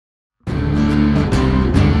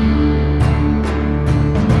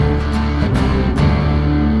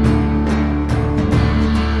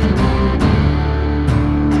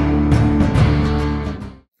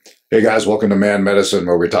Hey guys, welcome to Man Medicine,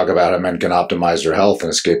 where we talk about how men can optimize their health and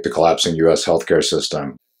escape the collapsing U.S. healthcare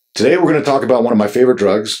system. Today we're going to talk about one of my favorite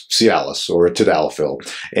drugs, Cialis, or tadalafil,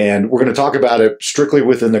 and we're going to talk about it strictly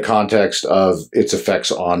within the context of its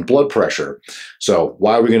effects on blood pressure. So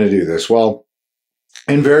why are we going to do this? Well,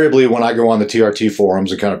 invariably, when I go on the TRT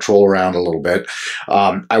forums and kind of troll around a little bit,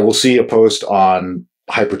 I will see a post on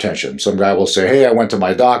hypertension. Some guy will say, hey, I went to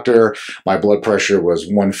my doctor. My blood pressure was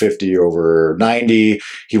 150 over 90.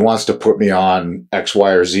 He wants to put me on X,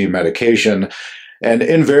 Y, or Z medication. And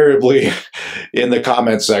invariably, in the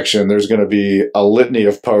comment section, there's going to be a litany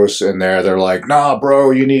of posts in there. They're like, nah,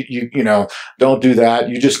 bro, you don't do that.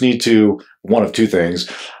 You just need to, one of two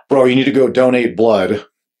things. Bro, you need to go donate blood,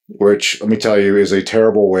 which, let me tell you, is a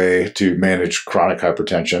terrible way to manage chronic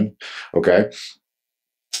hypertension. Okay.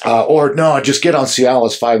 Or no, just get on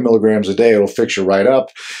Cialis 5 milligrams a day. It'll fix you right up.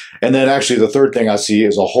 And then actually the third thing I see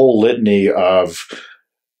is a whole litany of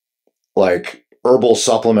like herbal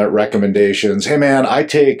supplement recommendations. Hey man, I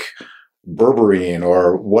take berberine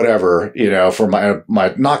or whatever, for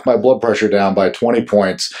my knock my blood pressure down by 20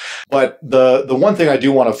 points. But the one thing I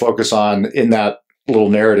do want to focus on in that little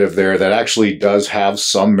narrative there that actually does have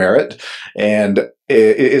some merit, and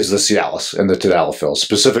it is the Cialis and the tadalafil,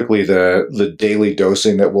 specifically the daily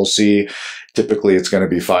dosing that we'll see. Typically, it's going to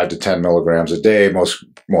be 5 to 10 milligrams a day.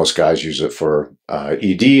 Most guys use it for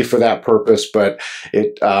ED for that purpose, but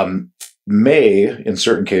it may, in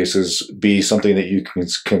certain cases, be something that you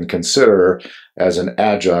can consider as an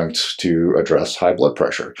adjunct to address high blood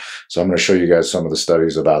pressure. So I'm going to show you guys some of the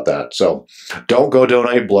studies about that. So don't go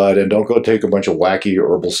donate blood and don't go take a bunch of wacky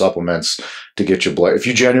herbal supplements to get your blood. If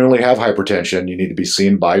you genuinely have hypertension, you need to be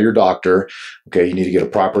seen by your doctor. Okay, you need to get a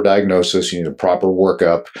proper diagnosis. You need a proper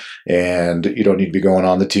workup, and you don't need to be going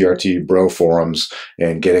on the TRT bro forums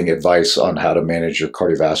and getting advice on how to manage your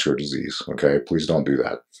cardiovascular disease. Okay, please don't do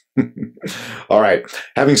that. All right.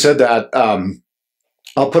 Having said that,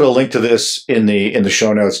 I'll put a link to this in the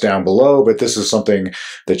show notes down below, but this is something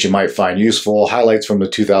that you might find useful. Highlights from the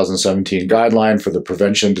 2017 guideline for the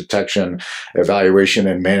prevention, detection, evaluation,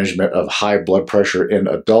 and management of high blood pressure in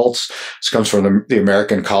adults. This comes from the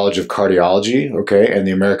American College of Cardiology, okay, and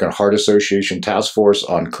the American Heart Association Task Force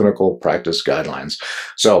on Clinical Practice Guidelines.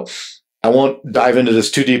 So I won't dive into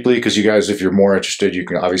this too deeply because you guys, if you're more interested, you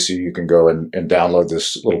can go and download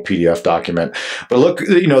this little PDF document. But look,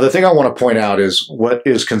 the thing I want to point out is what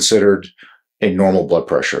is considered a normal blood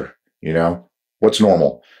pressure. What's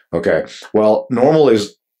normal? Okay. Well, normal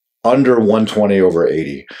is under 120 over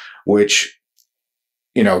 80, which,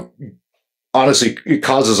 honestly, it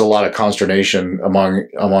causes a lot of consternation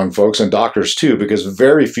among folks and doctors too, because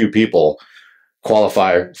very few people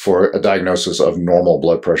qualify for a diagnosis of normal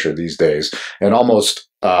blood pressure these days. And almost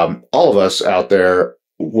all of us out there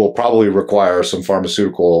will probably require some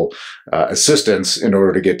pharmaceutical assistance in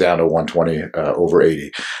order to get down to 120 over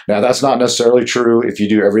 80. Now, that's not necessarily true if you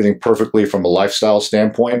do everything perfectly from a lifestyle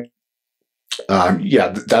standpoint.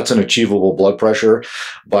 Yeah, that's an achievable blood pressure,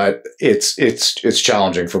 but it's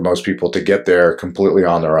challenging for most people to get there completely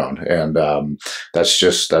on their own. And that's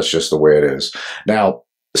just the way it is. Now,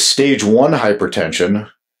 Stage 1 hypertension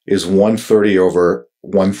is 130 over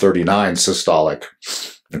 139 systolic,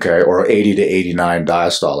 okay, or 80 to 89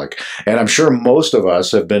 diastolic. And I'm sure most of us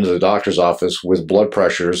have been to the doctor's office with blood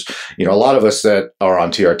pressures. A lot of us that are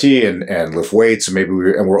on TRT and lift weights, and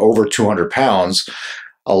we're over 200 pounds,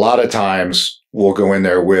 a lot of times we'll go in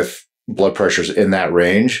there with blood pressures in that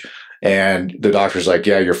range, and the doctor's like,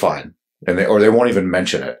 yeah, you're fine. Or they won't even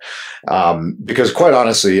mention it. Because quite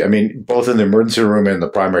honestly, both in the emergency room and the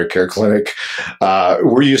primary care clinic,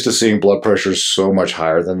 we're used to seeing blood pressures so much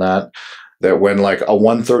higher than that when like a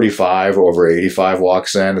 135 over 85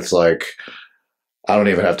 walks in, it's like, I don't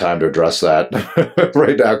even have time to address that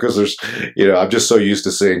right now because there's, I'm just so used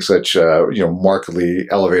to seeing such, markedly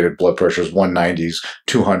elevated blood pressures, 190s,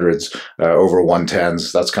 200s over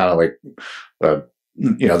 110s. That's kind of like,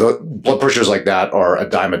 the blood pressures like that are a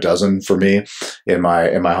dime a dozen for me in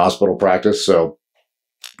my hospital practice. So,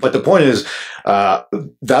 but the point is,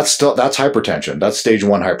 that's hypertension. That's stage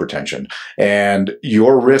 1 hypertension, and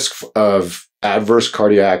your risk of adverse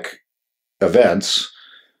cardiac events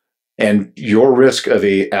and your risk of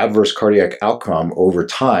a adverse cardiac outcome over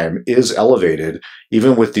time is elevated,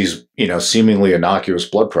 even with these, seemingly innocuous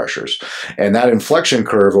blood pressures. And that inflection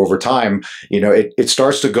curve over time, it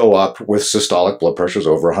starts to go up with systolic blood pressures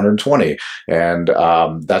over 120. And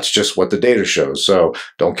that's just what the data shows. So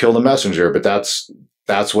don't kill the messenger, but that's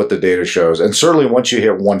That's what the data shows. And certainly once you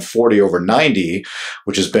hit 140 over 90,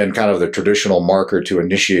 which has been kind of the traditional marker to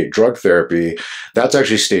initiate drug therapy, that's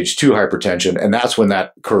actually stage 2 hypertension. And that's when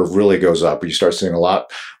that curve really goes up. You start seeing a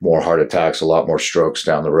lot more heart attacks, a lot more strokes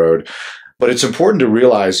down the road. But it's important to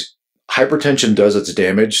realize hypertension does its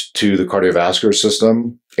damage to the cardiovascular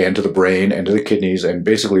system and to the brain and to the kidneys and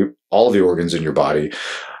basically all of the organs in your body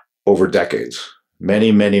over decades.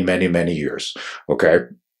 Many, many, many, many years. Okay.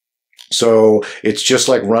 So it's just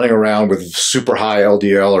like running around with super high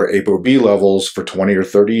LDL or ApoB levels for 20 or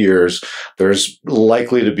 30 years. There's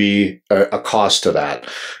likely to be a cost to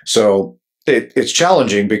that. So it's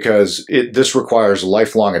challenging because this requires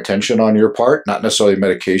lifelong attention on your part, not necessarily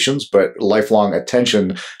medications, but lifelong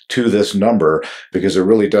attention to this number, because it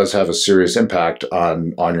really does have a serious impact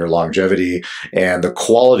on your longevity and the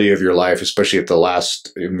quality of your life, especially at the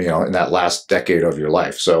last, in that last decade of your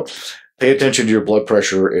life. So pay attention to your blood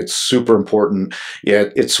pressure. It's super important.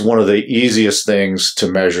 Yet it's one of the easiest things to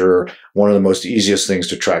measure, one of the most easiest things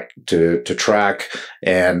to track.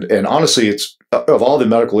 And honestly, it's of all the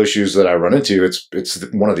medical issues that I run into, it's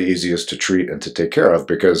one of the easiest to treat and to take care of,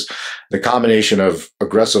 because the combination of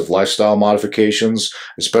aggressive lifestyle modifications,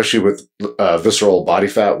 especially with visceral body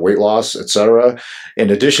fat, weight loss, etc., in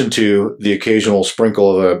addition to the occasional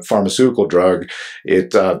sprinkle of a pharmaceutical drug,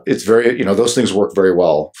 it's very, those things work very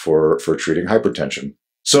well for treating hypertension.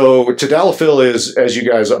 So tadalafil is, as you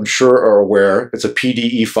guys I'm sure are aware, it's a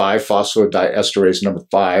PDE5 phosphodiesterase number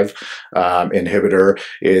 5 inhibitor.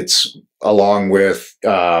 It's along with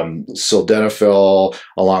sildenafil,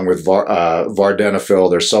 along with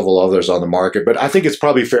vardenafil. There's several others on the market, but I think it's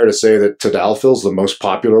probably fair to say that tadalafil is the most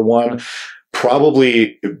popular one,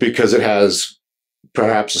 probably because it has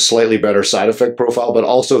perhaps a slightly better side effect profile, but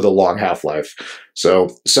also the long half-life. So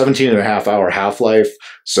 17.5-hour half-life.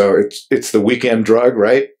 So it's the weekend drug,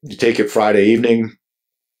 right? You take it Friday evening,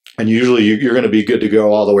 and usually you're going to be good to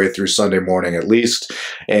go all the way through Sunday morning at least.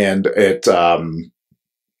 And it's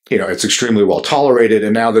extremely well tolerated.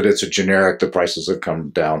 And now that it's a generic, the prices have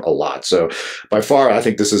come down a lot. So by far, I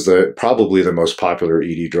think this is probably the most popular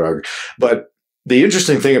ED drug. But the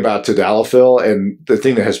interesting thing about tadalafil, and the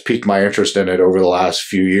thing that has piqued my interest in it over the last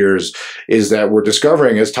few years, is that we're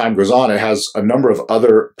discovering as time goes on, it has a number of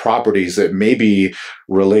other properties that may be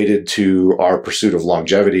related to our pursuit of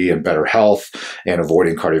longevity and better health and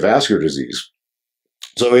avoiding cardiovascular disease.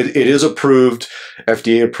 So it is approved,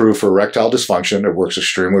 FDA approved for erectile dysfunction. It works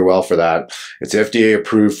extremely well for that. It's FDA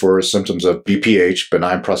approved for symptoms of BPH,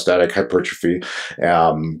 benign prostatic hypertrophy,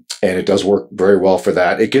 and it does work very well for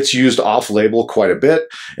that. It gets used off-label quite a bit,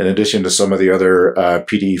 in addition to some of the other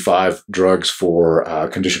PDE5 drugs for a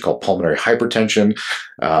condition called pulmonary hypertension,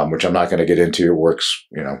 which I'm not going to get into. It works,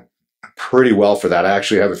 pretty well for that. I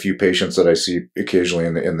actually have a few patients that I see occasionally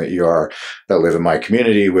in the ER that live in my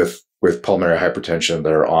community with pulmonary hypertension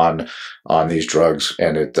that are on these drugs,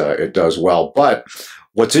 and it does well. But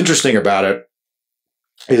what's interesting about it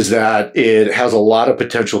is that it has a lot of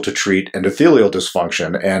potential to treat endothelial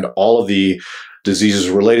dysfunction and all of the diseases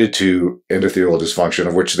related to endothelial dysfunction,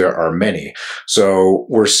 of which there are many. So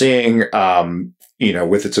we're seeing,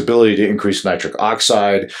 with its ability to increase nitric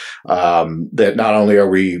oxide, that not only are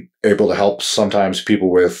we able to help sometimes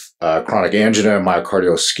people with chronic angina,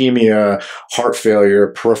 myocardial ischemia, heart failure,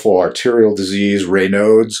 peripheral arterial disease,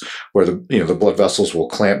 Raynaud's, where the blood vessels will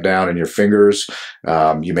clamp down in your fingers.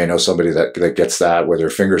 You may know somebody that gets that, where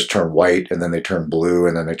their fingers turn white and then they turn blue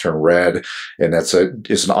and then they turn red, and it's an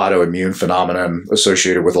autoimmune phenomenon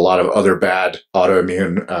associated with a lot of other bad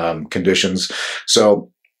autoimmune conditions.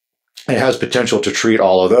 So it has potential to treat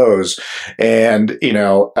all of those. And,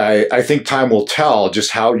 I think time will tell just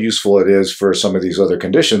how useful it is for some of these other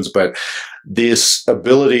conditions. But this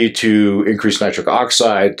ability to increase nitric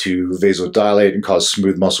oxide, to vasodilate and cause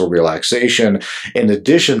smooth muscle relaxation, in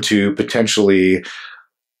addition to potentially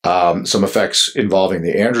some effects involving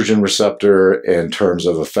the androgen receptor in terms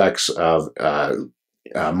of effects of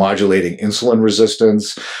modulating insulin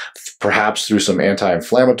resistance, perhaps through some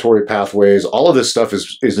anti-inflammatory pathways. All of this stuff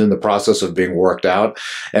is in the process of being worked out,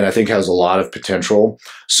 and I think has a lot of potential.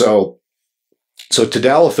 So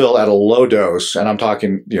tadalafil at a low dose, and I'm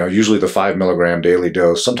talking, usually the 5 milligram daily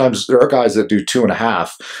dose. Sometimes there are guys that do 2.5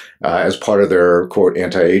 as part of their quote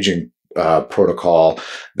anti-aging protocol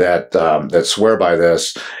that swear by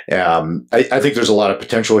this. I think there's a lot of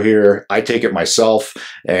potential here. I take it myself,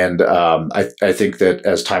 and I think that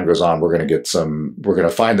as time goes on, we're going to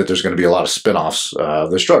find that there's going to be a lot of spin-offs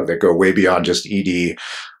of this drug that go way beyond just ED,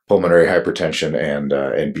 pulmonary hypertension, and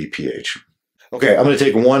BPH. Okay, I'm going to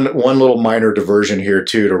take one little minor diversion here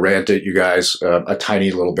too to rant at you guys a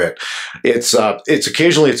tiny little bit. It's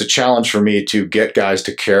occasionally it's a challenge for me to get guys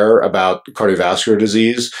to care about cardiovascular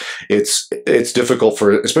disease. It's difficult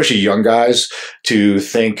for especially young guys to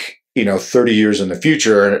think, 30 years in the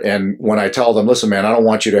future. And when I tell them, listen, man, I don't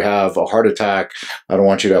want you to have a heart attack. I don't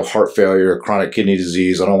want you to have heart failure, chronic kidney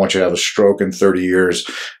disease. I don't want you to have a stroke in 30 years.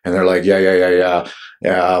 And they're like, yeah.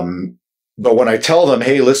 But when I tell them,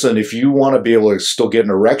 hey, listen, if you want to be able to still get an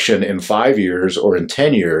erection in 5 years or in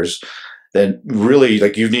 10 years, then really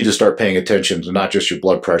like you need to start paying attention to not just your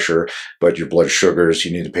blood pressure, but your blood sugars.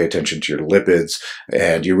 You need to pay attention to your lipids,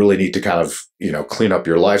 and you really need to kind of, clean up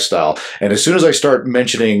your lifestyle. And as soon as I start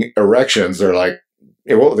mentioning erections, they're like,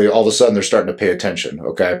 all of a sudden they're starting to pay attention.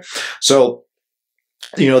 Okay. So,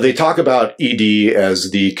 they talk about ED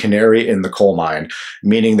as the canary in the coal mine,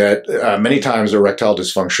 meaning that many times erectile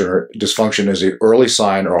dysfunction is an early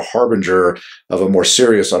sign or a harbinger of a more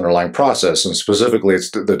serious underlying process. And specifically,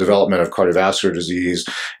 it's the development of cardiovascular disease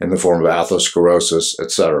in the form of atherosclerosis,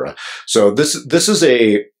 et cetera. So this is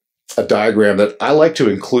a diagram that I like to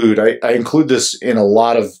include. I include this in a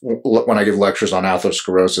lot of when I give lectures on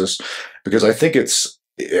atherosclerosis, because I think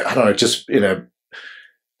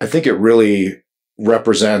I think it really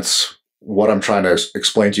represents what I'm trying to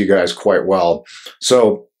explain to you guys quite well.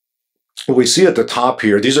 So what we see at the top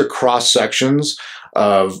here, these are cross sections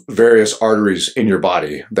of various arteries in your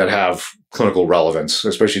body that have clinical relevance,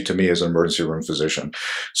 especially to me as an emergency room physician.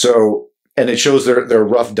 So, and it shows their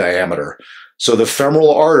rough diameter. So the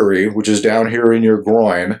femoral artery, which is down here in your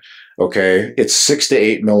groin, okay, it's 6 to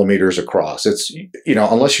 8 millimeters across. It's,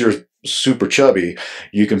 unless you're super chubby,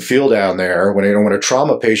 you can feel down there when a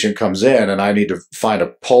trauma patient comes in and I need to find a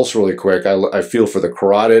pulse really quick. I feel for the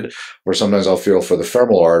carotid, or sometimes I'll feel for the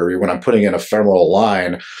femoral artery. When I'm putting in a femoral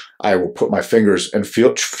line, I will put my fingers and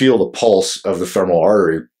feel the pulse of the femoral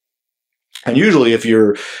artery. And usually if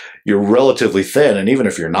you're relatively thin, and even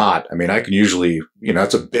if you're not, I mean, I can usually,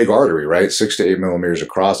 it's a big artery, right? 6 to 8 millimeters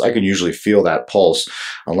across. I can usually feel that pulse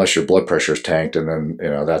unless your blood pressure is tanked, and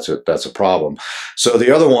then, that's a problem. So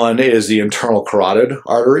the other one is the internal carotid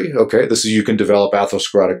artery. Okay. You can develop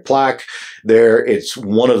atherosclerotic plaque there. It's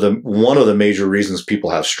one of the major reasons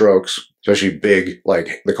people have strokes, especially big,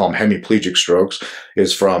 like they call them hemiplegic strokes,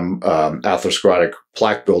 is from atherosclerotic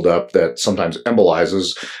plaque buildup that sometimes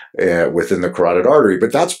embolizes within the carotid artery.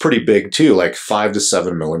 But that's pretty big too, like 5 to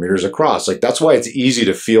 7 millimeters across. Like that's why it's easy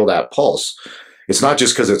to feel that pulse. It's not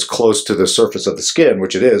just because it's close to the surface of the skin,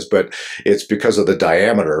 which it is, but it's because of the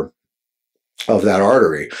diameter of that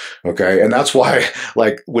artery. Okay. And that's why,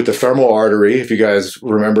 like with the femoral artery, if you guys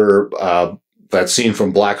remember, that scene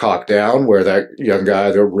from Black Hawk Down where that young guy,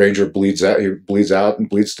 the ranger, bleeds out and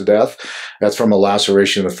bleeds to death. That's from a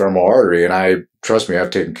laceration of the femoral artery. And trust me,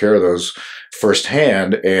 I've taken care of those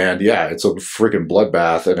firsthand. And yeah, it's a freaking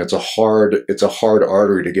bloodbath, and it's a hard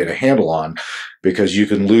artery to get a handle on, because you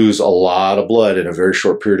can lose a lot of blood in a very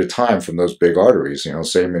short period of time from those big arteries,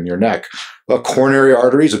 same in your neck. A coronary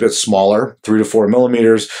artery is a bit smaller, 3 to 4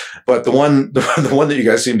 millimeters, but the one that you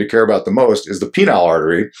guys seem to care about the most is the penile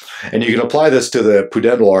artery, and you can apply this to the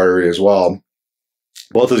pudendal artery as well.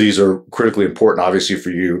 Both of these are critically important, obviously, for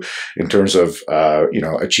you in terms of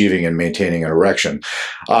achieving and maintaining an erection.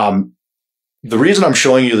 The reason I'm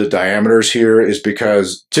showing you the diameters here is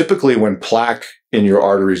because typically when plaque in your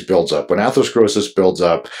arteries builds up, when atherosclerosis builds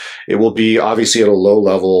up, it will be obviously at a low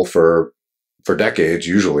level for decades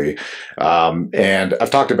usually. And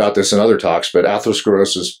I've talked about this in other talks, but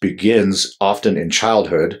atherosclerosis begins often in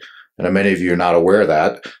childhood. And many of you are not aware of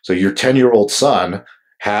that. So your 10-year-old son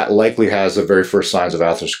likely has the very first signs of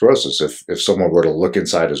atherosclerosis if someone were to look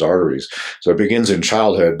inside his arteries. So it begins in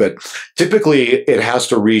childhood, but typically it has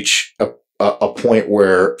to reach a point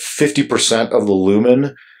where 50% of the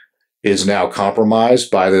lumen is now compromised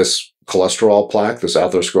by this cholesterol plaque, this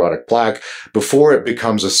atherosclerotic plaque, before it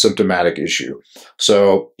becomes a symptomatic issue.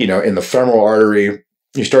 So, in the femoral artery,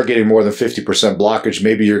 you start getting more than 50% blockage.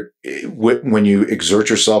 Maybe when you exert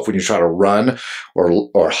yourself, when you try to run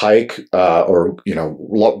or hike, or,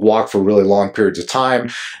 walk for really long periods of time,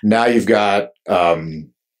 now you've got,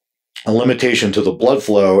 a limitation to the blood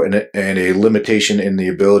flow and a limitation in the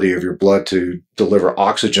ability of your blood to deliver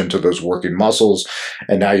oxygen to those working muscles.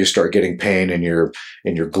 And now you start getting pain in your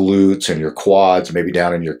glutes and your quads, maybe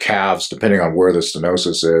down in your calves, depending on where the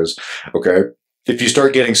stenosis is. Okay. If you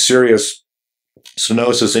start getting serious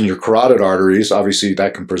stenosis in your carotid arteries, obviously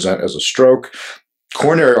that can present as a stroke.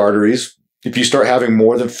 Coronary arteries, If you start having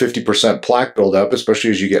more than 50% plaque buildup, especially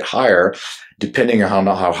as you get higher, depending on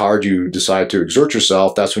how hard you decide to exert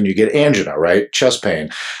yourself, that's when you get angina, right? Chest pain.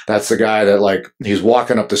 That's the guy that, like, he's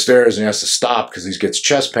walking up the stairs and he has to stop because he gets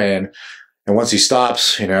chest pain. And once he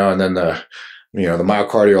stops, and then the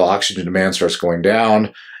myocardial oxygen demand starts going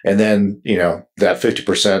down. And then, that 50%,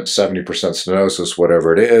 70% stenosis,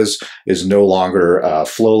 whatever it is no longer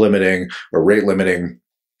flow limiting or rate limiting,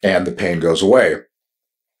 and the pain goes away.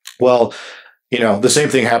 Well, the same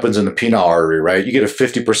thing happens in the penile artery, right? You get a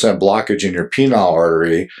 50% blockage in your penile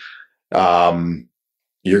artery,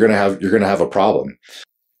 you're gonna have a problem.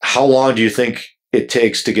 How long do you think it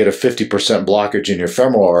takes to get a 50% blockage in your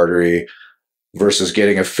femoral artery versus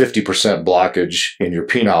getting a 50% blockage in your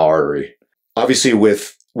penile artery? Obviously,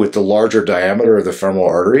 with the larger diameter of the femoral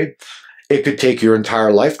artery, it could take your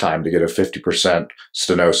entire lifetime to get a 50%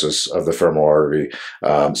 stenosis of the femoral artery.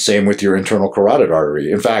 Same with your internal carotid artery.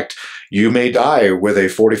 In fact, you may die with a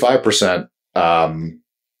 45%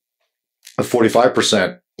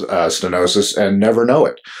 stenosis and never know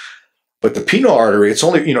it. But the penile artery, it's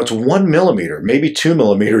only, it's 1 millimeter, maybe 2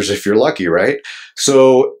 millimeters if you're lucky, right?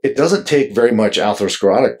 So it doesn't take very much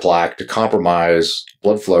atherosclerotic plaque to compromise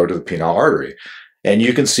blood flow to the penile artery. And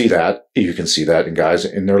you can see that. You can see that in guys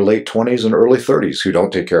in their late 20s and early 30s who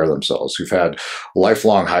don't take care of themselves, who've had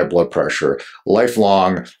lifelong high blood pressure,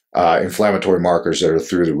 lifelong inflammatory markers that are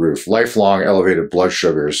through the roof, lifelong elevated blood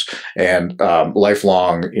sugars, and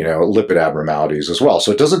lifelong, lipid abnormalities as well.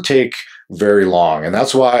 So it doesn't take very long. And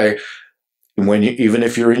that's why even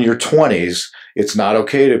if you're in your 20s, it's not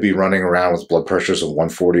okay to be running around with blood pressures of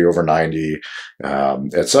 140/90,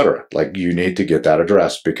 et cetera. Like, you need to get that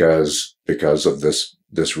addressed because of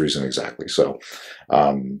this reason exactly. So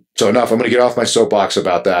enough. I'm going to get off my soapbox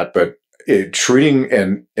about that, but treating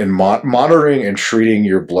and monitoring and treating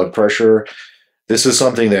your blood pressure, this is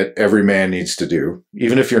something that every man needs to do.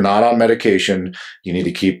 Even if you're not on medication, you need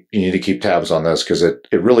to keep tabs on this, because it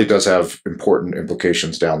really does have important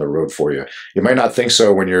implications down the road for you. You might not think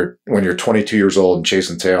so when you're 22 years old and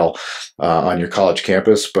chasing tail on your college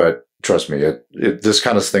campus, but trust me, this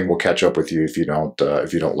kind of thing will catch up with you if you don't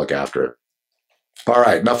look after it. All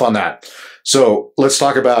right, enough on that. So let's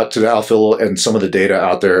talk about tadalafil and some of the data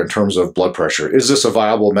out there in terms of blood pressure. Is this a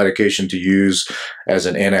viable medication to use as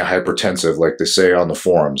an antihypertensive, like they say on the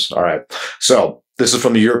forums? All right. So this is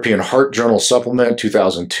from the European Heart Journal Supplement,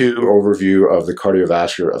 2002, overview of the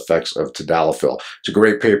cardiovascular effects of tadalafil. It's a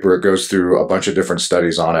great paper. It goes through a bunch of different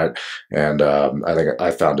studies on it, and I think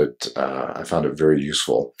I found it very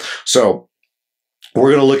useful. So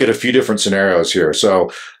we're going to look at a few different scenarios here.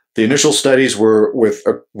 So the initial studies were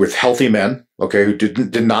with healthy men, okay, who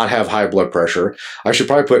did not have high blood pressure. I should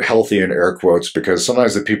probably put healthy in air quotes, because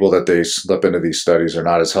sometimes the people that they slip into these studies are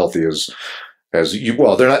not as healthy as you.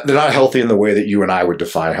 Well, they're not healthy in the way that you and I would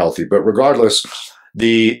define healthy. But regardless,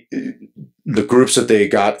 the groups that they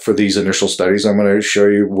got for these initial studies I'm going to show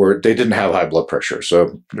you they didn't have high blood pressure.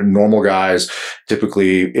 So normal guys,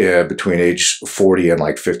 typically between age 40 and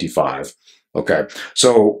like 55. Okay,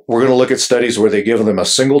 so we're going to look at studies where they give them a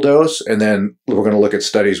single dose, and then we're going to look at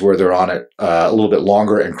studies where they're on it a little bit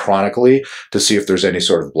longer and chronically to see if there's any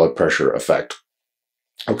sort of blood pressure effect.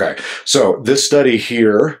 Okay, so this study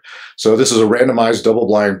here, so this is a randomized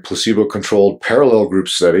double-blind placebo-controlled parallel group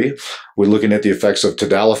study. We're looking at the effects of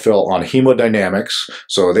tadalafil on hemodynamics.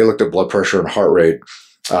 So they looked at blood pressure and heart rate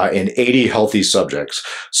in 80 healthy subjects.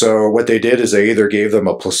 So what they did is they either gave them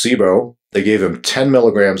a placebo, they gave them 10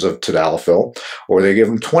 milligrams of tadalafil, or they gave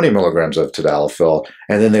them 20 milligrams of tadalafil,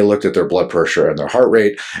 and then they looked at their blood pressure and their heart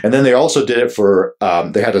rate. And then they also did it for,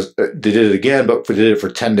 they did it again, but they did it for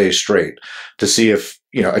 10 days straight to see if,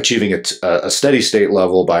 achieving a steady state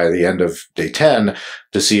level by the end of day 10,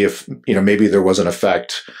 to see if, maybe there was an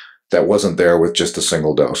effect that wasn't there with just a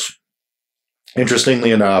single dose.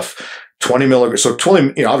 Interestingly enough, 20 milligrams, so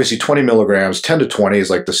 20, obviously 20 milligrams, 10 to 20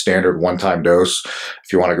 is like the standard one-time dose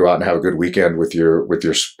if you want to go out and have a good weekend with your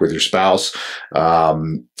spouse.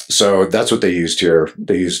 So that's what they used here.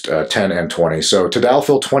 They used 10 and 20. So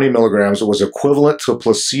tadalafil 20 milligrams was equivalent to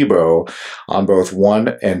placebo on both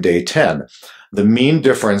 1 and day 10. The mean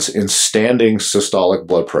difference in standing systolic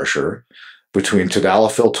blood pressure between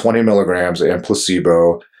tadalafil 20 milligrams and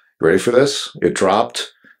placebo, ready for this? It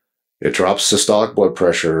dropped systolic blood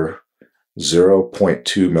pressure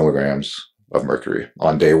 0.2 milligrams of mercury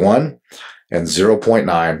on day 1, and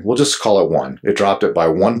 0.9, we'll just call it 1. It dropped it by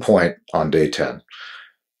 1 point on day 10.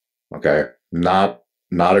 Okay, not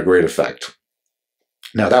a great effect.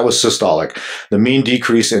 Now, that was systolic. The mean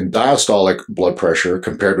decrease in diastolic blood pressure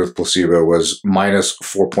compared with placebo was minus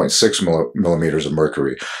 4.6 millimeters of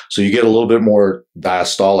mercury. So you get a little bit more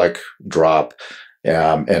diastolic drop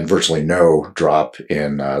and virtually no drop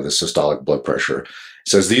in the systolic blood pressure. It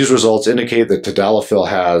says these results indicate that tadalafil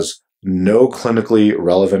has no clinically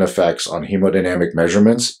relevant effects on hemodynamic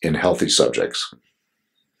measurements in healthy subjects.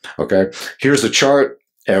 Okay, here's the chart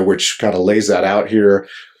which kind of lays that out here.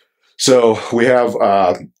 So we have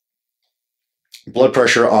blood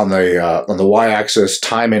pressure on the y-axis,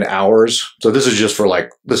 time in hours. So this is just for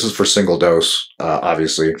this is for single dose,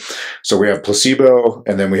 obviously. So we have placebo,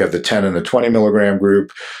 and then we have the 10 and the 20 milligram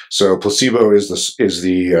group. So placebo is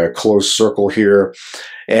the closed circle here,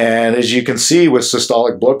 and as you can see with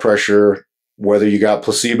systolic blood pressure, whether you got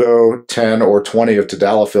placebo, 10 or 20 of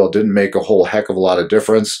tadalafil didn't make a whole heck of a lot of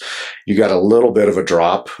difference. You got a little bit of a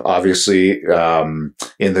drop, obviously,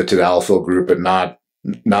 in the tadalafil group, but not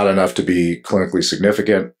enough to be clinically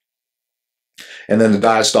significant. And then the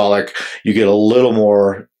diastolic, you get a little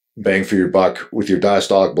more bang for your buck with your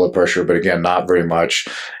diastolic blood pressure, but again, not very much.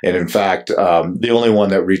 And in fact, the only one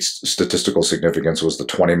that reached statistical significance was the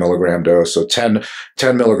 20 milligram dose. So 10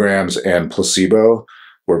 milligrams and placebo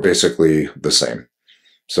were basically the same.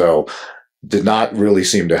 So did not really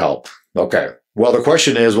seem to help. Okay. Well, the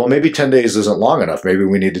question is, well, maybe 10 days isn't long enough. Maybe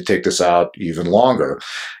we need to take this out even longer.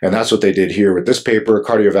 And that's what they did here with this paper,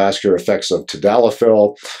 Cardiovascular Effects of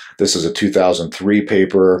Tadalafil. This is a 2003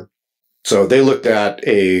 paper. So they looked at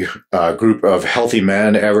a group of healthy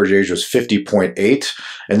men, average age was 50.8,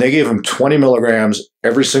 and they gave them 20 milligrams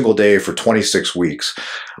every single day for 26 weeks,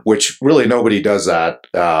 which really nobody does that.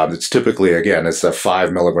 It's typically, again, it's the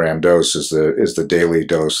 5 milligram dose is the daily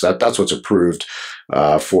dose. That's what's approved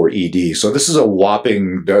for ED. So this is a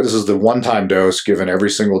whopping, this is the one-time dose given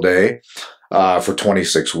every single day for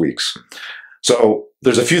 26 weeks. So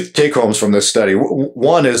there's a few take-homes from this study.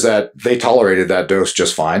 One is that they tolerated that dose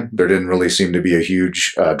just fine. There didn't really seem to be a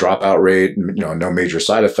huge dropout rate, no major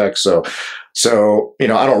side effects. So I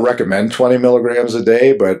don't recommend 20 milligrams a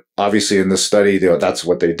day, but obviously in this study, that's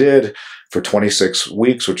what they did for 26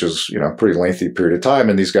 weeks, which is, a pretty lengthy period of time.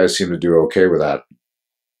 And these guys seem to do okay with that.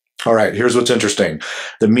 All right, here's what's interesting.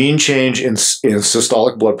 The mean change in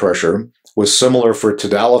systolic blood pressure was similar for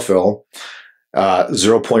tadalafil,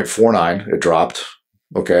 0.49, it dropped,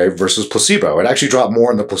 okay, versus placebo. It actually dropped more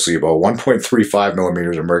in the placebo, 1.35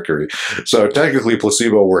 millimeters of mercury. So technically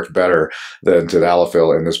placebo worked better than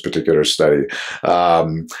tadalafil in this particular study.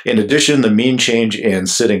 In addition, the mean change in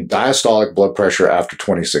sitting diastolic blood pressure after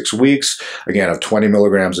 26 weeks, again, of 20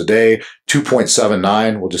 milligrams a day,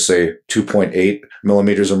 2.79, we'll just say 2.8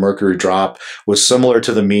 millimeters of mercury drop, was similar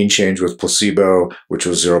to the mean change with placebo, which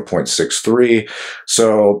was 0.63.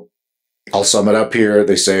 So I'll sum it up here.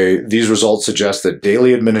 They say these results suggest that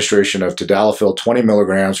daily administration of tadalafil 20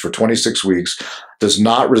 milligrams for 26 weeks does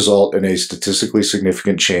not result in a statistically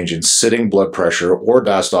significant change in sitting blood pressure or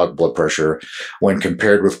diastolic blood pressure when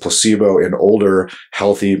compared with placebo in older,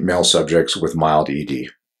 healthy male subjects with mild ED.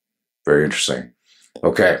 Very interesting.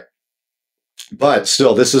 Okay. But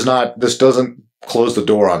still, this doesn't close the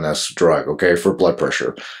door on this drug, okay, for blood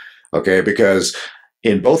pressure, okay, because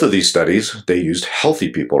in both of these studies, they used healthy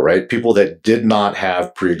people, right? People that did not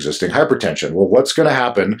have pre-existing hypertension. Well, what's going to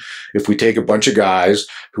happen if we take a bunch of guys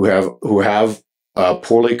who have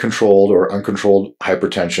poorly controlled or uncontrolled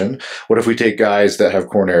hypertension? What if we take guys that have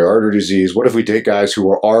coronary artery disease? What if we take guys who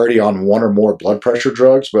are already on one or more blood pressure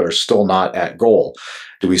drugs but are still not at goal?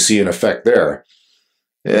 Do we see an effect there?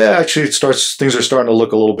 Yeah, actually, things are starting to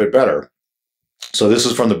look a little bit better. So this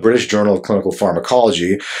is from the British Journal of Clinical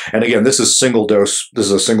Pharmacology. And again, this is a single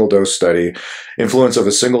dose study. Influence of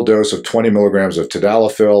a single dose of 20 milligrams of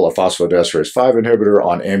tadalafil, a phosphodiesterase 5 inhibitor,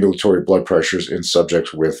 on ambulatory blood pressures in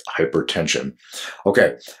subjects with hypertension.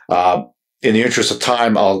 Okay. In the interest of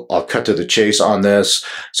time, I'll cut to the chase on this.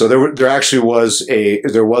 So there actually was a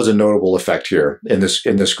notable effect here in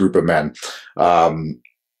this group of men.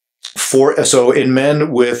 So in men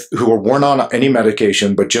who weren't on any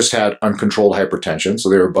medication but just had uncontrolled hypertension, so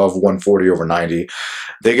they were above 140/90,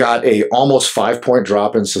 they got a almost 5-point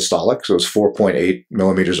drop in systolic, so it was 4.8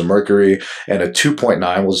 millimeters of mercury, and a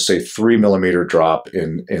 2.9, we'll just say 3 millimeter drop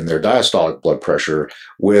in their diastolic blood pressure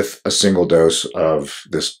with a single dose of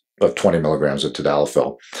 20 milligrams of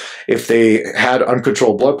tadalafil. If they had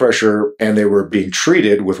uncontrolled blood pressure and they were being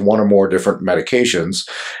treated with one or more different medications,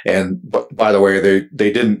 and by the way,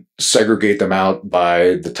 they didn't segregate them out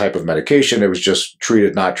by the type of medication, it was just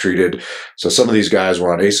treated, not treated. So some of these guys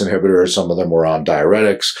were on ACE inhibitors, some of them were on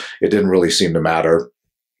diuretics. It didn't really seem to matter.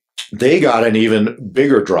 they got an even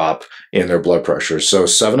bigger drop in their blood pressure. So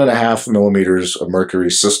 7.5 millimeters of mercury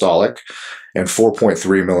systolic and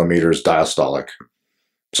 4.3 millimeters diastolic.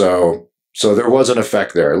 So there was an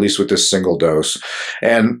effect there, at least with this single dose.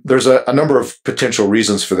 And there's a number of potential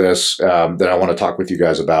reasons for this that I want to talk with you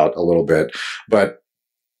guys about a little bit. But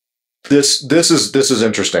this is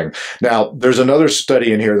interesting. Now, there's another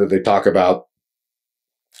study in here that they talk about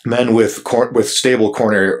men with stable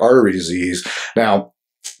coronary artery disease. Now,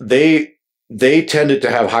 they tended to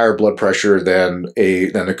have higher blood pressure than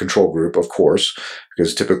the control group, of course,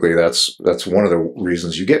 because typically that's one of the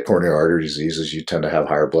reasons you get coronary artery disease is you tend to have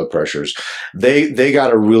higher blood pressures. They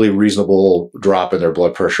got a really reasonable drop in their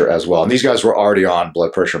blood pressure as well, and these guys were already on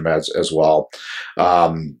blood pressure meds as well.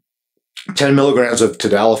 10 milligrams of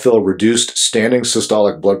tadalafil reduced standing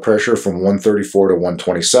systolic blood pressure from 134 to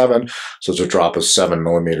 127. So it's a drop of 7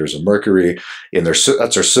 millimeters of mercury in that's their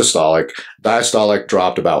systolic. Diastolic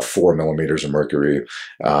dropped about 4 millimeters of mercury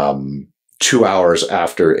 2 hours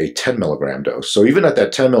after a 10 milligram dose. So even at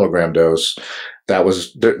that 10 milligram dose, there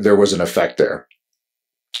was an effect there.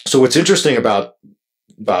 So what's interesting about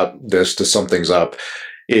this, to sum things up,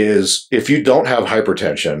 is if you don't have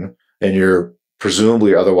hypertension and you're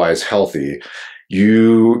presumably otherwise healthy,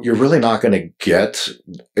 you're really not going to get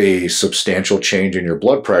a substantial change in your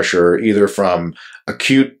blood pressure, either from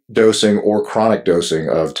acute dosing or chronic dosing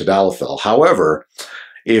of tadalafil. However,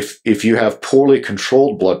 if you have poorly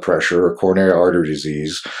controlled blood pressure or coronary artery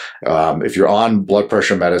disease, if you're on blood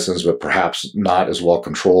pressure medicines but perhaps not as well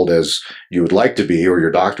controlled as you would like to be or your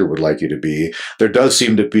doctor would like you to be, there does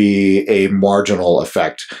seem to be a marginal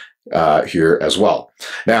effect here as well.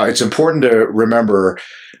 Now, it's important to remember,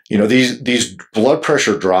 these blood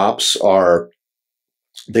pressure drops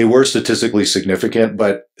they were statistically significant,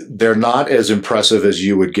 but they're not as impressive as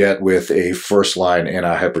you would get with a first-line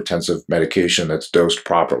antihypertensive medication that's dosed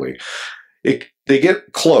properly. They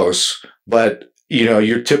get close, but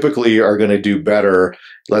you typically are going to do better.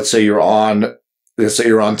 Let's say you're on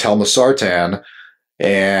telmisartan,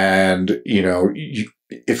 and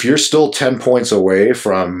if you're still 10 points away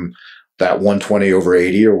from that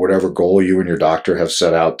 120/80 or whatever goal you and your doctor have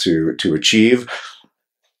set out to achieve,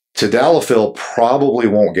 tadalafil probably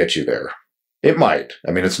won't get you there. It might.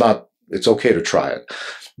 I mean, it's okay to try it,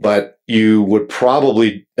 but you would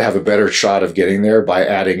probably have a better shot of getting there by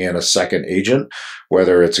adding in a second agent,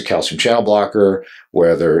 whether it's a calcium channel blocker,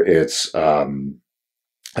 whether it's,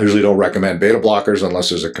 I usually don't recommend beta blockers unless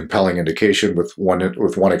there's a compelling indication, with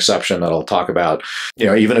one exception that I'll talk about.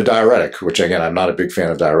 Even a diuretic, which again, I'm not a big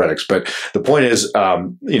fan of diuretics, but the point is,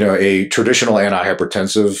 a traditional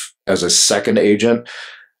antihypertensive as a second agent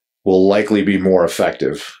will likely be more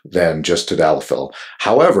effective than just tadalafil.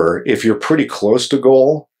 However, if you're pretty close to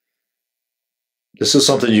goal, this is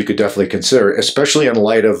something you could definitely consider, especially in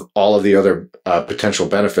light of all of the other potential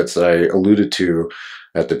benefits that I alluded to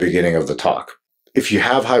at the beginning of the talk. If you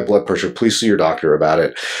have high blood pressure, please see your doctor about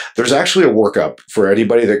it. There's actually a workup for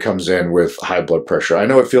anybody that comes in with high blood pressure. I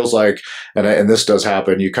know it feels like, and this does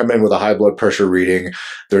happen, you come in with a high blood pressure reading,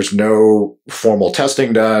 there's no formal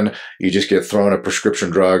testing done, you just get thrown a prescription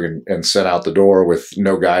drug and sent out the door with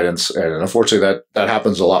no guidance. And unfortunately, that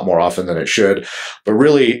happens a lot more often than it should. But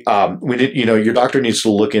really, your doctor needs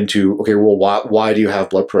to look into, okay, well, why do you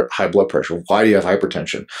have high blood pressure? Why do you have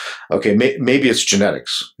hypertension? Okay, maybe it's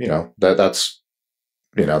genetics.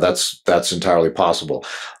 That's entirely possible,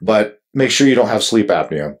 but make sure you don't have sleep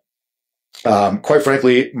apnea. Quite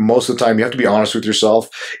frankly, most of the time, you have to be honest with yourself.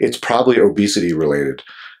 It's probably obesity related.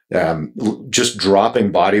 Just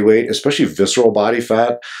dropping body weight, especially visceral body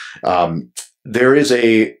fat. There is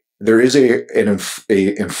an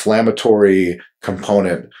inflammatory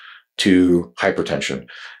component to hypertension,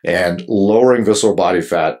 and lowering visceral body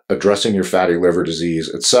fat, addressing your fatty liver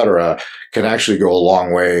disease, etc., can actually go a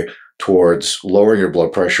long way towards lowering your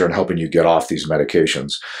blood pressure and helping you get off these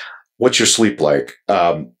medications. What's your sleep like?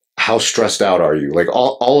 How stressed out are you? Like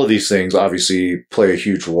all of these things obviously play a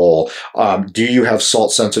huge role. Do you have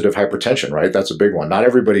salt-sensitive hypertension, right? That's a big one. Not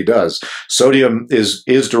everybody does. Sodium is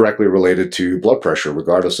directly related to blood pressure,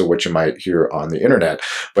 regardless of what you might hear on the internet.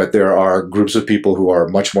 But there are groups of people who are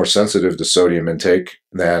much more sensitive to sodium intake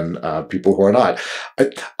than people who are not.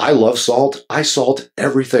 I love salt. I salt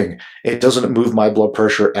everything. It doesn't move my blood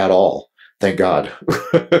pressure at all. Thank God,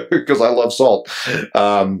 because I love salt.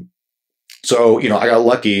 So, I got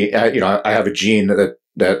lucky. I have a gene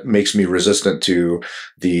that makes me resistant to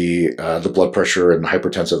the blood pressure and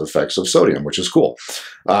hypertensive effects of sodium, which is cool.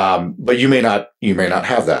 But you may not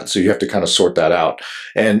have that. So you have to kind of sort that out.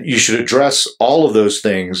 And you should address all of those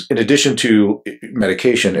things in addition to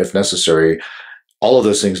medication if necessary. All of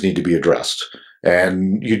those things need to be addressed.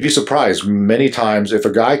 And you'd be surprised many times if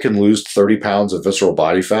a guy can lose 30 pounds of visceral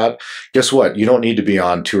body fat, guess what? You don't need to be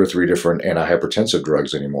on 2 or 3 different antihypertensive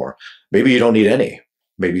drugs anymore. Maybe you don't need any.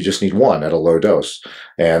 Maybe you just need one at a low dose.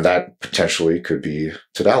 And that potentially could be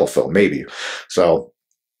tadalafil, maybe. So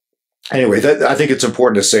anyway, I think it's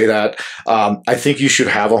important to say that. I think you should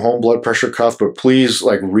have a home blood pressure cuff, but please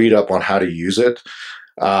read up on how to use it.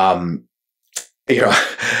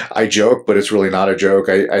 I joke, but it's really not a joke.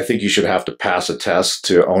 I think you should have to pass a test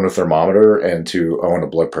to own a thermometer and to own a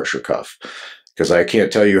blood pressure cuff, because I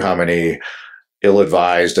can't tell you how many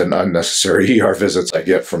ill-advised and unnecessary ER visits I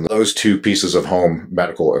get from those 2 pieces of home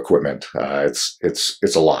medical equipment.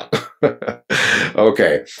 It's a lot.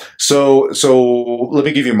 Okay, so let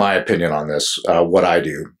me give you my opinion on this. What I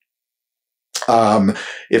do.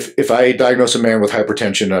 If I diagnose a man with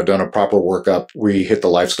hypertension, I've done a proper workup, we hit the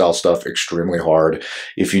lifestyle stuff extremely hard.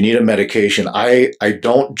 If you need a medication, I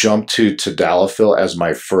don't jump to tadalafil as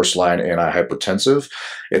my first line antihypertensive.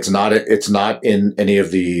 It's not in any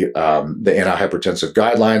of the antihypertensive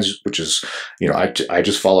guidelines, which is, I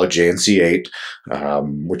just follow JNC 8,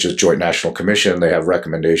 which is Joint National Commission. They have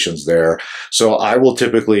recommendations there. So I will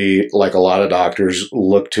typically, like a lot of doctors,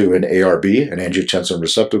 look to an ARB, an angiotensin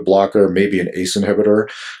receptor blocker, maybe an ACE inhibitor.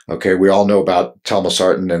 Okay, we all know about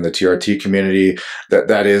telmisartan in the TRT community.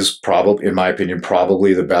 That is probably, in my opinion,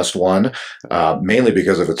 probably the best one, mainly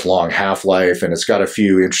because of its long half-life, and it's got a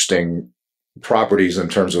few interesting properties in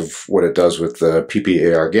terms of what it does with the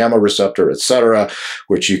PPAR gamma receptor, etc.,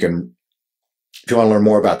 which you can, if you want to learn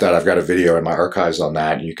more about that, I've got a video in my archives on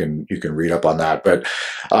that. You can read up on that. But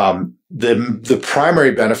the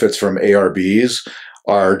primary benefits from ARBs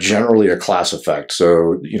are generally a class effect.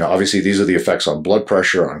 So, obviously these are the effects on blood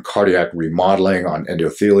pressure, on cardiac remodeling, on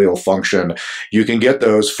endothelial function. You can get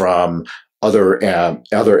those from other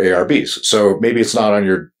ARBs. So maybe it's not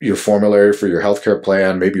on your formulary for your healthcare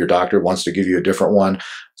plan. Maybe your doctor wants to give you a different one.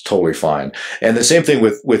 It's totally fine. And the same thing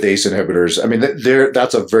with ACE inhibitors. I mean,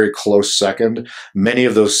 that's a very close second. Many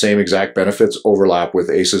of those same exact benefits overlap with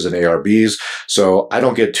ACEs and ARBs. So I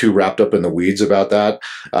don't get too wrapped up in the weeds about that.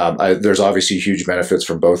 There's obviously huge benefits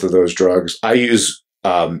from both of those drugs. I use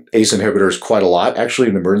ACE inhibitors quite a lot, actually,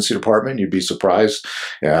 in the emergency department. You'd be surprised,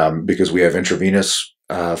 because we have intravenous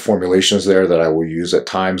formulations there that I will use at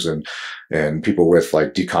times, and people with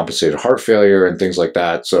decompensated heart failure and things like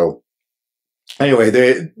that. So anyway,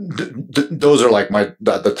 those are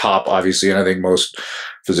the top, obviously, and I think most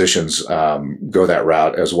physicians go that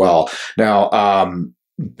route as well. Now,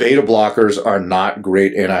 beta blockers are not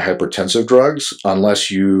great antihypertensive drugs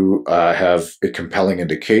unless you have a compelling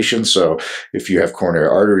indication. So if you have coronary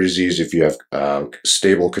artery disease, if you have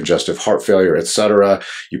stable congestive heart failure, etc.,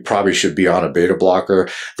 you probably should be on a beta blocker.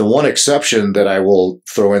 The one exception that I will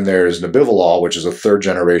throw in there is nebivolol, which is a 3rd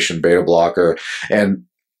generation beta blocker. And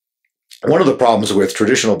one of the problems with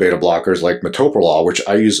traditional beta blockers like metoprolol, which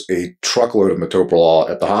I use a truckload of metoprolol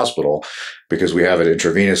at the hospital because we have it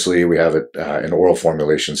intravenously, we have it in oral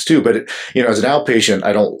formulations too. But as an outpatient,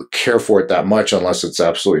 I don't care for it that much unless it's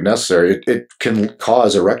absolutely necessary. It can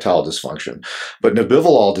cause erectile dysfunction, but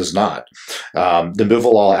nebivolol does not.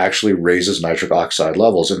 Nebivolol actually raises nitric oxide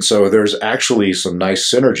levels, and so there's actually some nice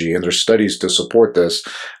synergy, and there's studies to support this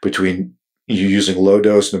between you using low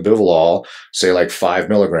dose nebivolol, say 5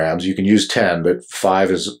 milligrams. You can use 10, but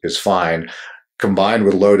 5 is fine, combined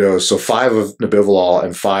with low dose. So 5 of nebivolol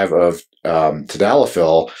and 5 of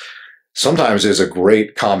tadalafil sometimes is a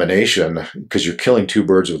great combination because you're killing 2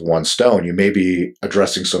 birds with 1 stone. You may be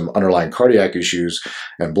addressing some underlying cardiac issues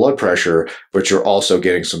and blood pressure, but you're also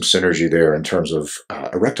getting some synergy there in terms of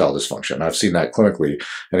erectile dysfunction. I've seen that clinically.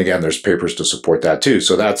 And again, there's papers to support that too.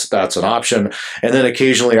 So that's an option. And then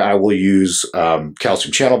occasionally I will use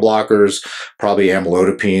calcium channel blockers, probably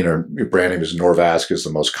amlodipine, or your brand name is Norvasc is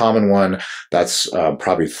the most common one. That's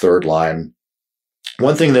probably 3rd line.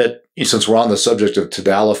 One thing that, since we're on the subject of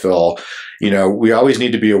tadalafil, we always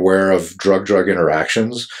need to be aware of drug-drug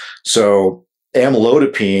interactions. So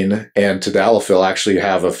amlodipine and tadalafil actually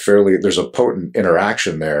have there's a potent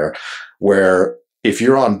interaction there where if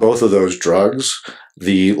you're on both of those drugs,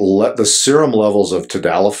 the serum levels of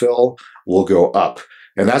tadalafil will go up.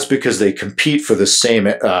 And that's because they compete for the same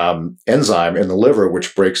enzyme in the liver,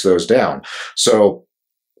 which breaks those down. So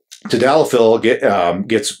tadalafil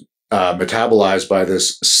gets metabolized by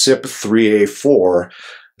this CYP3A4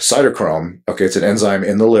 cytochrome. Okay, it's an enzyme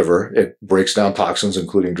in the liver. It breaks down toxins,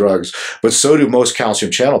 including drugs, but so do most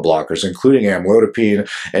calcium channel blockers, including amlodipine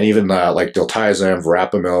and even like diltiazem,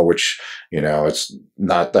 verapamil, which, it's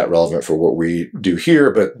not that relevant for what we do here,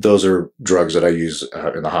 but those are drugs that I use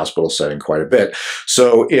in the hospital setting quite a bit.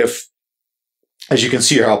 So if as you can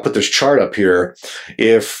see here, I'll put this chart up here.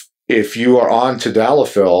 If you are on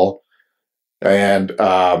tadalafil and,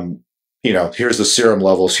 here's the serum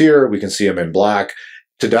levels here, we can see them in black.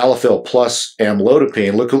 Tadalafil plus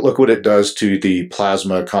amlodipine, look what it does to the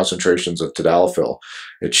plasma concentrations of tadalafil.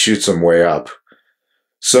 It shoots them way up.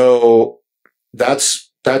 So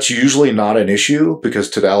that's usually not an issue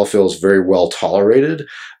because tadalafil is very well tolerated.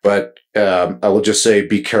 But I will just say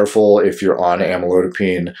be careful if you're on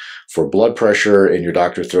amlodipine for blood pressure and your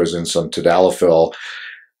doctor throws in some tadalafil.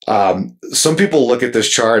 Some people look at this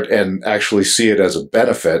chart and actually see it as a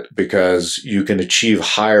benefit because you can achieve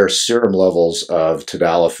higher serum levels of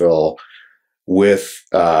tadalafil with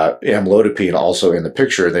amlodipine also in the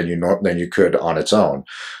picture than you could on its own.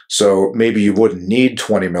 So maybe you wouldn't need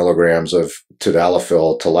 20 milligrams of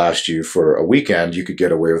tadalafil to last you for a weekend. You could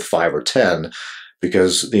get away with 5 or 10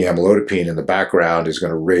 because the amlodipine in the background is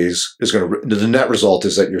going to the net result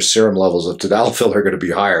is that your serum levels of tadalafil are going to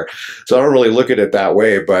be higher. So I don't really look at it that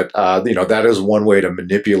way, but that is one way to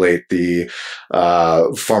manipulate the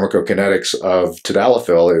pharmacokinetics of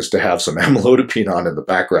tadalafil is to have some amlodipine on in the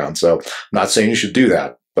background. So I'm not saying you should do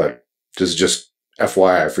that, but this is just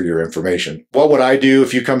FYI for your information. What would I do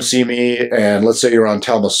if you come see me and let's say you're on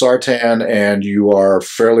telmisartan and you are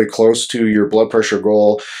fairly close to your blood pressure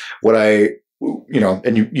goal?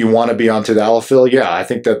 And you want to be on tadalafil? Yeah, I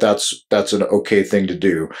think that's an okay thing to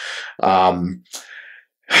do. I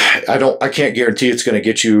can't guarantee it's going to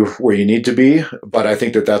get you where you need to be, but I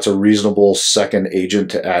think that's a reasonable second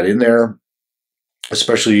agent to add in there,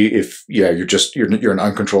 especially if you're an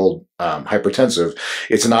uncontrolled hypertensive.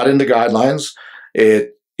 It's not in the guidelines.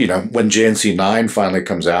 When JNC9 finally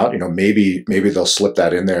comes out, maybe they'll slip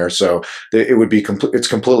that in there. So it would be it's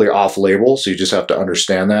completely off label. So you just have to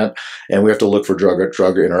understand that. And we have to look for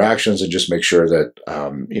drug interactions and just make sure that,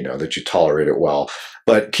 that you tolerate it well.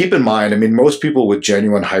 But keep in mind, most people with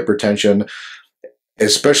genuine hypertension,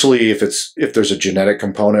 especially if there's a genetic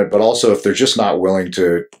component, but also if they're just not willing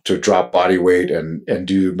to drop body weight and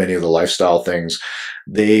do many of the lifestyle things,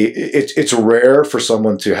 it's rare for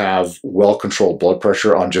someone to have well-controlled blood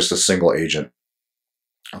pressure on just a single agent.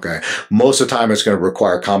 Okay. Most of the time it's going to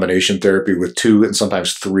require combination therapy with 2 and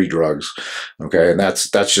sometimes 3 drugs. Okay. And that's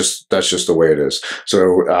just the way it is.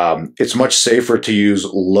 So, it's much safer to use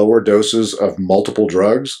lower doses of multiple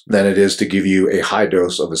drugs than it is to give you a high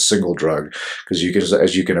dose of a single drug. Because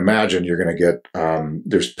as you can imagine, you're going to get,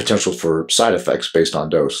 there's potential for side effects based on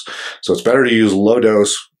dose. So it's better to use low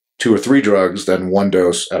dose 2 or 3 drugs than 1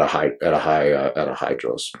 dose at a high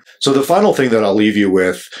dose. So the final thing that I'll leave you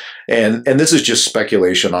with, and this is just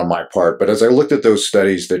speculation on my part, but as I looked at those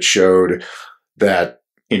studies that showed that,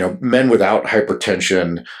 men without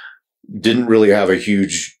hypertension didn't really have a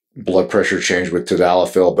huge blood pressure change with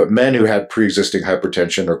tadalafil, but men who had pre-existing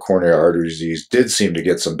hypertension or coronary artery disease did seem to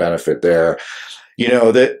get some benefit there.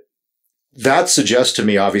 That suggests to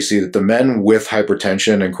me, obviously, that the men with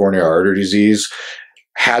hypertension and coronary artery disease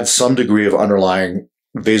had some degree of underlying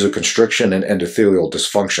vasoconstriction and endothelial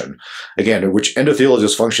dysfunction. Again, which endothelial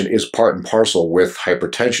dysfunction is part and parcel with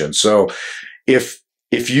hypertension. So if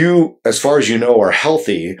you, as far as you know, are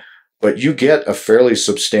healthy, but you get a fairly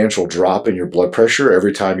substantial drop in your blood pressure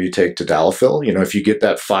every time you take tadalafil, if you get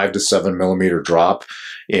that 5 to 7 millimeter drop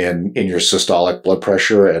in your systolic blood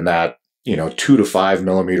pressure and that, 2 to 5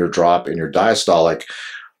 millimeter drop in your diastolic,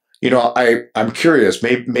 I'm curious,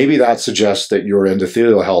 maybe that suggests that your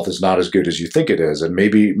endothelial health is not as good as you think it is. And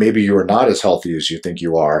maybe you're not as healthy as you think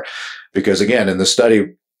you are. Because again, in the study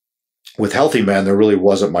with healthy men, there really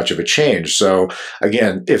wasn't much of a change. So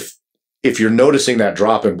again, if you're noticing that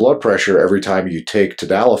drop in blood pressure every time you take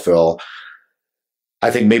tadalafil, I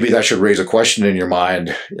think maybe that should raise a question in your mind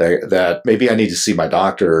that maybe I need to see my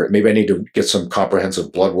doctor. Maybe I need to get some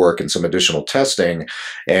comprehensive blood work and some additional testing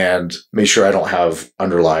and make sure I don't have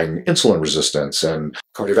underlying insulin resistance and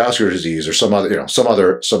cardiovascular disease or some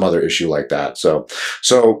other issue like that. So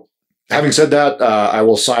having said that, I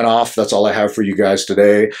will sign off. That's all I have for you guys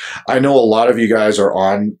today. I know a lot of you guys are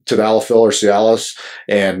on tadalafil or Cialis,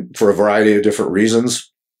 and for a variety of different reasons.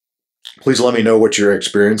 Please let me know what your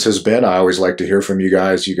experience has been. I always like to hear from you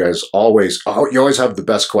guys. You always have the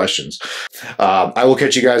best questions. I will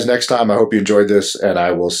catch you guys next time. I hope you enjoyed this, and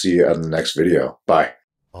I will see you in the next video. Bye.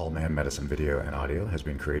 All Man Medicine video and audio has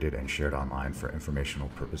been created and shared online for informational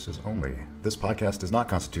purposes only. This podcast does not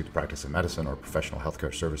constitute the practice of medicine or professional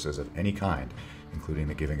healthcare services of any kind, including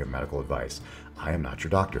the giving of medical advice. I am not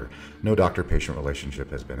your doctor. No doctor-patient relationship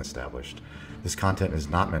has been established. This content is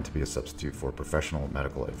not meant to be a substitute for professional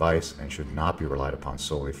medical advice and should not be relied upon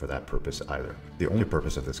solely for that purpose either. The only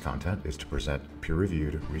purpose of this content is to present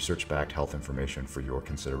peer-reviewed, research-backed health information for your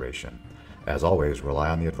consideration. As always, rely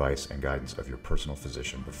on the advice and guidance of your personal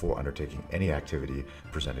physician before undertaking any activity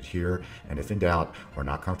presented here, and if in doubt or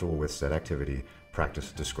not comfortable with said activity,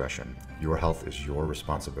 practice discretion. Your health is your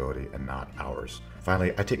responsibility and not ours.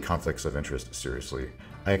 Finally, I take conflicts of interest seriously.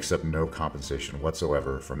 I accept no compensation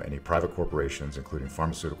whatsoever from any private corporations, including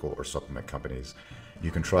pharmaceutical or supplement companies. You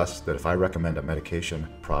can trust that if I recommend a medication,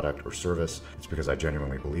 product, or service, it's because I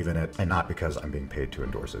genuinely believe in it and not because I'm being paid to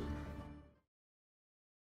endorse it.